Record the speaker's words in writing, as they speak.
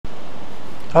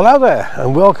Hello there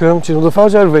and welcome to another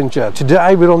photo adventure.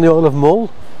 Today we're on the Isle of Mull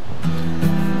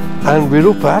and we're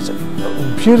up at a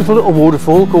beautiful little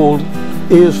waterfall called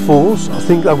Eas Fors. I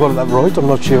think I've got that right, I'm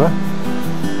not sure.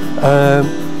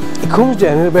 It comes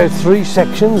down in about 3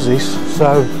 sections this,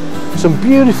 so some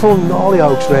beautiful gnarly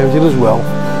oaks around it as well.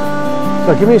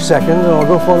 So give me a second and I'll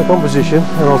go find the composition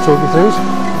and I'll talk you through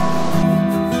it.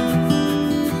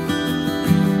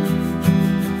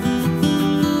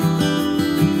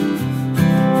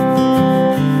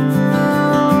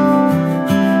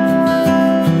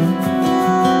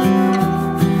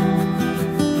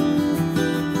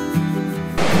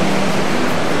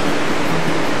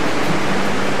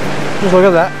 Just look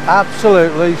at that,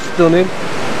 absolutely stunning.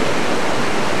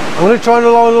 I'm going to try and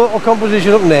line a little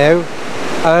composition up now,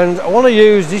 and I want to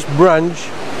use this branch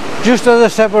just as a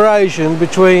separation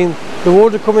between the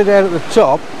water coming down at the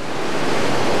top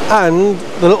and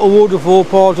the little waterfall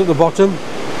part at the bottom.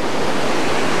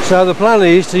 So the plan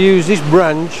is to use this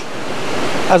branch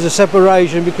as a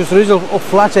separation because there is a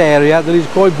flat area that is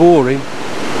quite boring.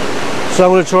 So I'm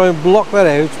going to try and block that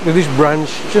out with this branch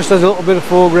just as a little bit of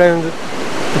foreground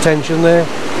attention there.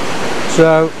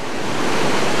 So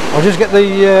I'll just get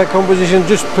the composition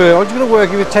just per. I'm just going to work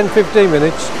it for 10-15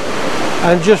 minutes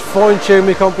and just fine tune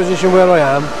my composition where I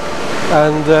am,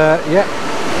 and yeah,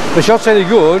 if the shot's any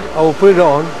good I will put it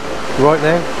on right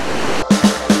now.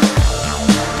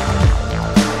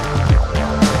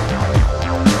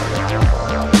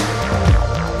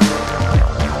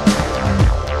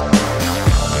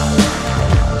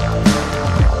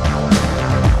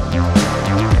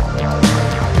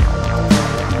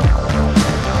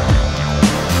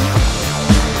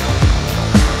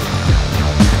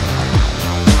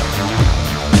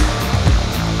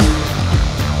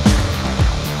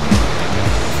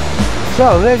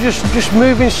 So now just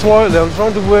moving slightly, I'm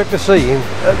trying to work the scene.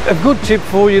 A good tip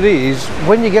for you is,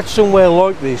 when you get somewhere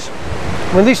like this,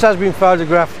 when this has been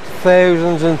photographed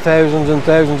thousands and thousands and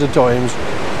thousands of times,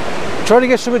 try to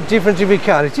get something different if you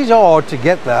can. It is hard to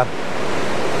get that,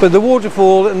 but the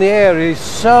waterfall and the area is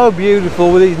so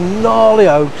beautiful with these gnarly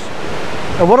oaks.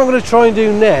 And what I'm going to try and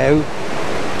do now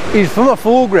is, for my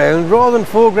foreground, rather than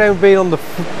foreground being on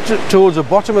towards the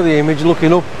bottom of the image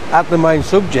looking up at the main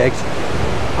subject,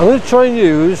 I'm going to try and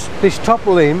use this top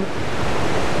limb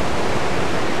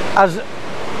as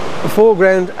a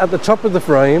foreground at the top of the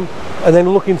frame and then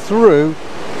looking through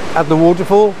at the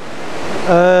waterfall.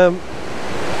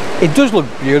 It does look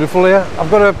beautiful here. I've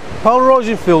got a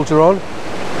polarizing filter on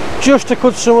just to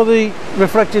cut some of the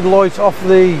reflected light off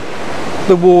the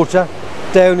water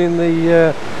down in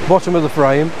the bottom of the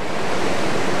frame,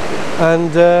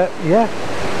 and yeah,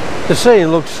 the scene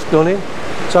looks stunning.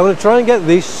 So I'm going to try and get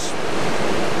this.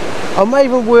 I may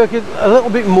even work it a little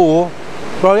bit more,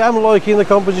 but I am liking the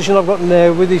composition I've got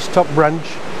now with this top branch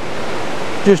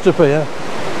just up here,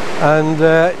 and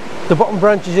the bottom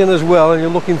branch is in as well and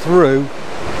you're looking through,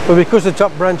 but because the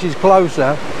top branch is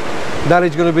closer, that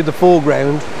is going to be the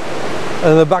foreground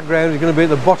and the background is going to be at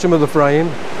the bottom of the frame,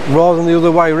 rather than the other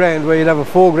way around where you'd have a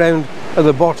foreground at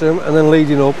the bottom and then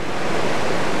leading up.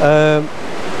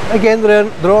 Again,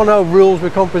 there are no rules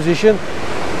with composition.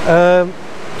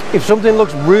 If something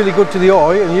looks really good to the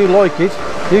eye and you like it,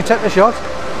 you take the shot,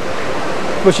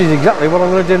 which is exactly what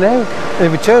I'm going to do now. And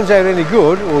if it turns out any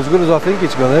good, or as good as I think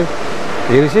it's going to,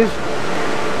 here it is.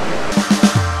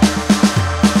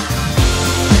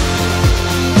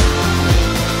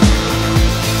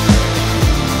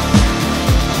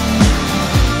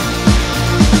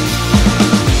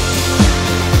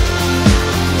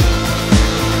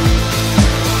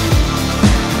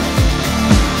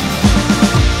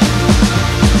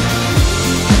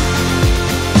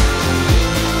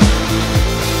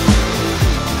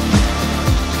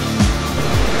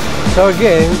 So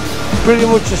again, pretty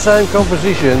much the same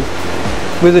composition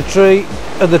with the tree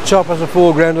at the top as a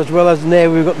foreground, as well as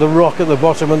now we've got the rock at the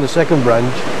bottom and the second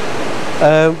branch.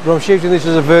 But I'm shooting this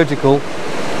as a vertical.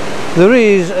 There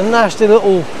is a nasty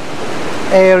little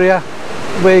area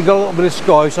where you've got a little bit of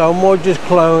sky, so I might just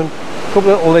clone a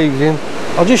couple of little leaves in.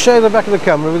 I'll just show you the back of the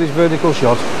camera with this vertical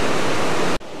shot.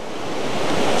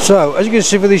 So as you can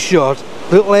see for this shot,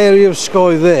 the little area of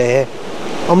sky there,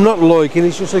 I'm not liking.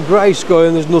 It's just a grey sky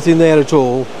and there's nothing there at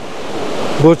all.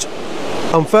 But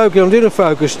I'm doing a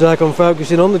focus stack. I'm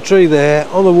focusing on the tree there,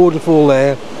 on the waterfall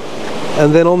there,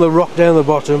 and then on the rock down the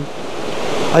bottom.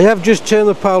 I have just turned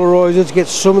the polarizer to get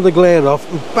some of the glare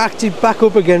off and backed it back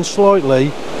up again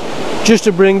slightly, just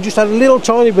to bring just a little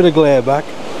tiny bit of glare back,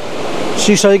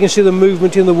 so you can see the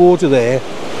movement in the water there.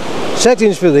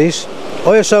 Settings for this: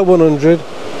 ISO 100,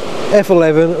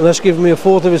 f11, and that's giving me a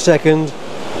 1/4 of a second.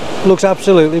 Looks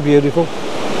absolutely beautiful.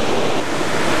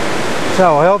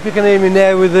 So I hope you can hear me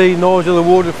now with the noise of the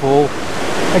waterfall.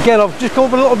 Again, I've just come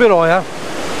up a little bit higher.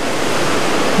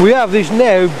 We have this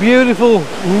now beautiful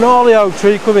gnarly oak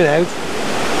tree coming out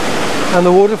and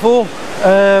the waterfall.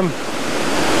 I'm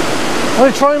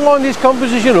going to try and line this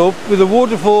composition up with the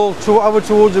waterfall over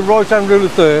towards the right hand rule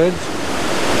of thirds.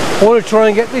 I want to try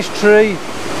and get this tree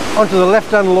onto the left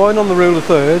hand line on the rule of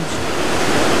thirds,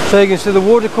 so you can see the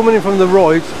water coming in from the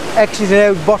right, exiting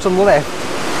out bottom left.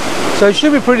 So it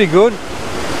should be pretty good.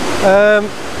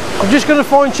 I'm just going to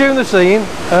fine tune the scene,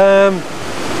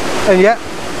 and yeah,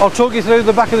 I'll talk you through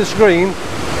the back of the screen,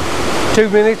 2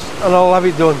 minutes, and I'll have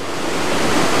it done.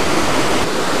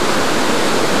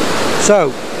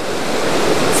 So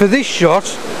for this shot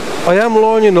I am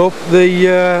lining up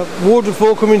the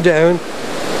waterfall coming down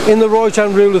in the right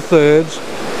hand rule of thirds.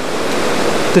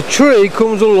 The tree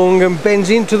comes along and bends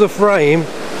into the frame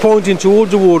pointing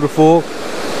towards the waterfall.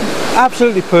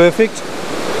 Absolutely perfect.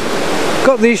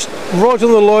 Got this right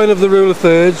on the line of the rule of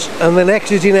thirds and then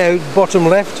exiting out bottom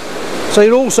left. So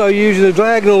you're also using a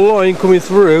diagonal line coming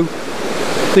through.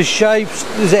 The shapes,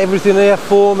 there's everything there,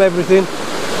 form, everything.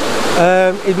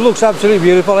 It looks absolutely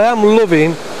beautiful. I am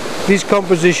loving this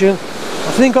composition.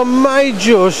 I think I may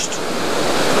just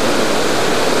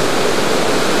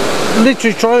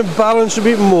literally try and balance a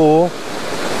bit more.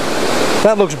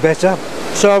 That looks better.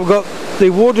 So I've got the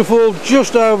waterfall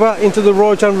just over into the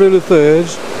right hand rule of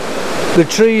thirds. The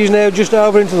tree is now just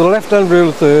over into the left hand rule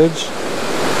of thirds.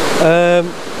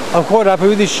 I'm quite happy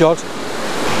with this shot.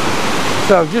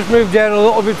 So I've just moved down a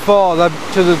little bit farther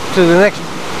to the next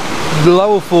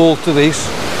lower fall to this,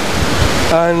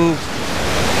 and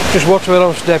just watch where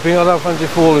I'm stepping. I don't fancy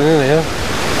falling in here.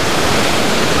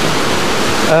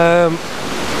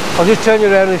 I'll just turn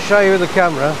you around and show you with the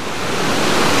camera.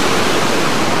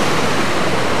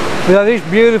 We have this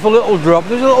beautiful little drop.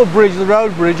 There's a little bridge, the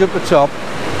road bridge up the top,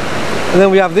 and then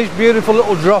we have this beautiful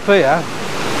little drop here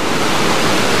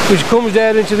which comes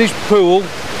down into this pool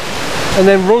and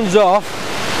then runs off,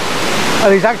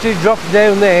 and it actually drops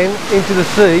down then into the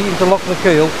sea, into Loch na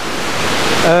Keil.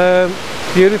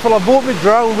 Beautiful. I brought my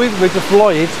drone with me to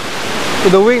fly it,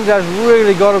 but the wind has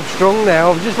really got up strong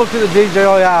now. I've just looked at the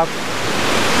DJI app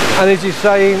and it is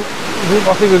saying,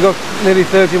 I think we've got nearly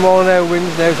 30 mile an hour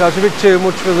winds now, so it's a bit too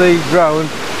much for the drone.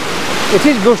 It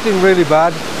is gusting really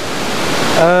bad.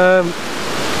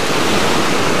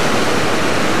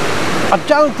 I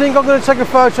don't think I'm going to take a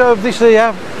photo of this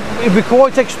here. It'll be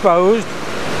quite exposed,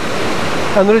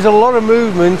 and there is a lot of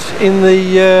movement in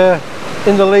the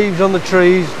leaves on the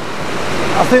trees.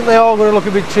 I think they are going to look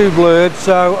a bit too blurred,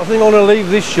 so I think I'm going to leave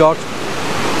this shot.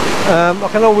 I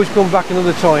can always come back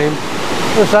another time.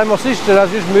 As I say, my sister has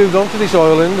just moved on to this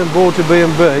island and bought a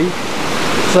B&B,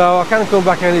 so I can come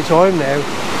back any time now.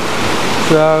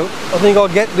 So I think I'll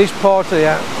get this part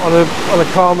here on a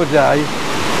calmer day,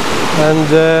 and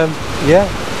yeah.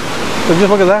 So just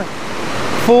look at that.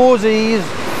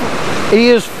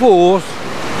 Eas Fors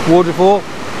Waterfall.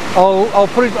 I'll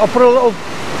put a little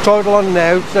title on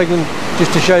now, so I can,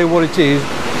 just to show you what it is.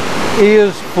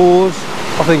 Eas Fors,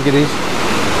 I think it is.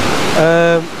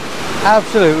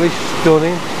 Absolutely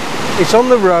stunning. It's on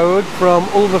the road from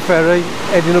Ulva Ferry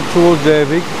heading up towards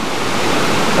Derby,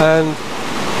 and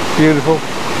beautiful,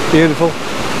 beautiful.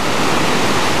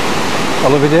 I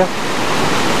love it here.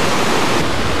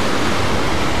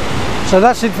 So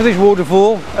that's it for this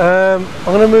waterfall. I'm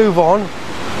going to move on.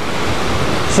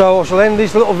 So I shall end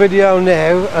this little video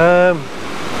now.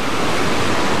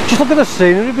 Just look at the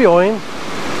scenery behind.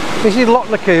 This is Loch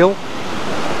na Keil.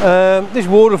 This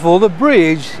waterfall, the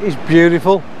bridge is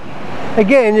beautiful.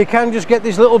 Again, you can just get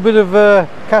this little bit of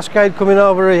cascade coming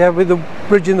over here with the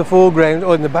bridge in the foreground,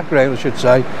 or in the background I should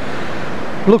say.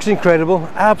 Looks incredible,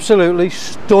 absolutely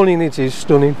stunning. It is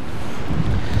stunning.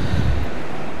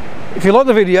 If you like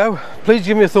the video, please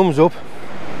give me a thumbs up,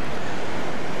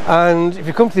 and if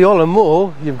you come to the Isle of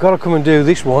Mull, you've got to come and do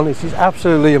this one. It is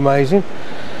absolutely amazing.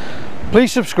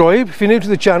 Please subscribe if you're new to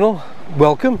the channel.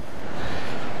 Welcome.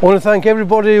 I want to thank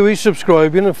everybody who is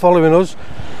subscribing and following us.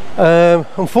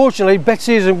 Unfortunately,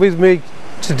 Betsy isn't with me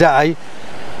today.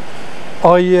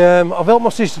 I've helped my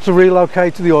sister to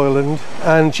relocate to the island,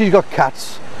 and she's got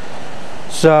cats,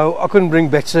 so I couldn't bring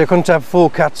Betsy. I couldn't have 4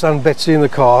 cats and Betsy in the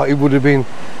car. It would have been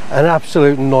an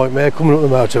absolute nightmare coming up the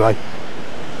motorway.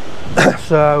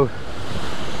 So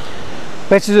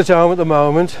Betsy's at home at the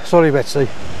moment. Sorry Betsy,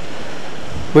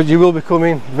 but you will be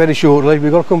coming very shortly. We've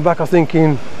got to come back, I think,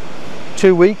 in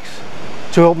 2 weeks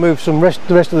to help move the rest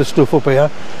of the stuff up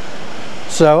here.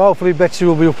 So hopefully Betsy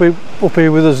will be up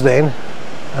here with us then.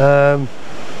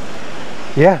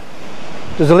 Yeah,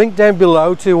 there's a link down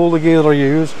below to all the gear that I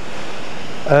use.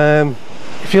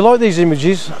 If if you like these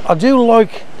images, I do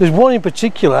like, there's one in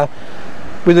particular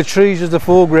with the trees as the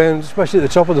foreground, especially at the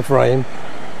top of the frame.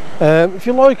 If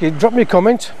you like it, drop me a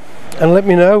comment and let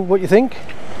me know what you think.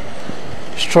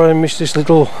 Just try and miss this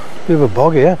little bit of a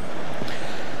bog here.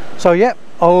 So yeah,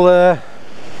 I'll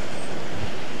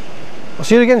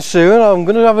see you again soon. I'm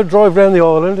going to have a drive around the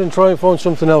island and try and find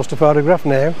something else to photograph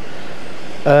now.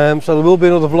 So there will be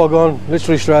another vlog on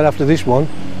literally straight after this one.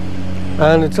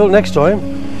 And until next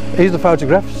time, here's the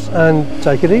photographs and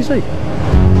take it easy.